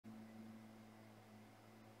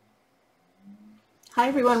Hi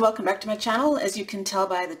everyone, welcome back to my channel. As you can tell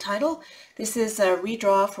by the title, this is a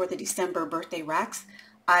redraw for the December birthday racks.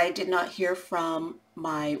 I did not hear from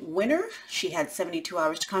my winner. She had 72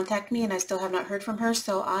 hours to contact me and I still have not heard from her,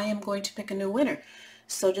 so I am going to pick a new winner.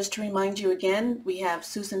 So just to remind you again, we have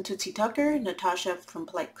Susan Tootsie Tucker, Natasha from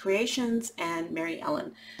Polite Creations, and Mary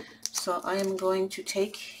Ellen. So I am going to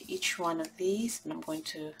take each one of these and I'm going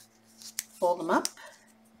to fold them up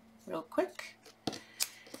real quick.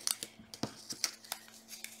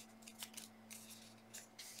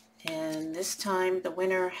 And this time the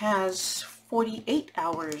winner has 48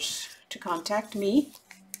 hours to contact me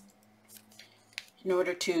in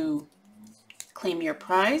order to claim your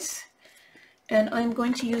prize. And I'm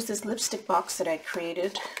going to use this lipstick box that I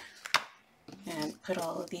created and put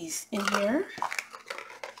all of these in here.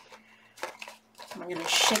 I'm going to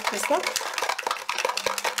shake this up.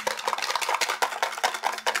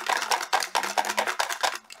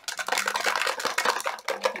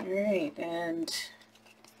 All right, and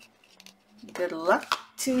good luck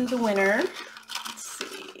to the winner. Let's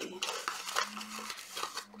see.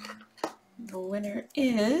 The winner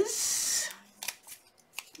is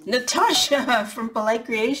Natasha from Polite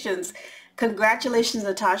Creations. Congratulations,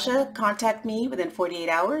 Natasha. Contact me within 48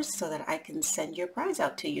 hours so that I can send your prize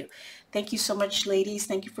out to you. Thank you so much, ladies.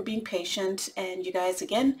 Thank you for being patient. And you guys,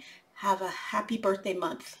 again, have a happy birthday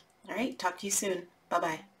month. All right, talk to you soon.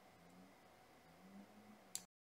 Bye-bye.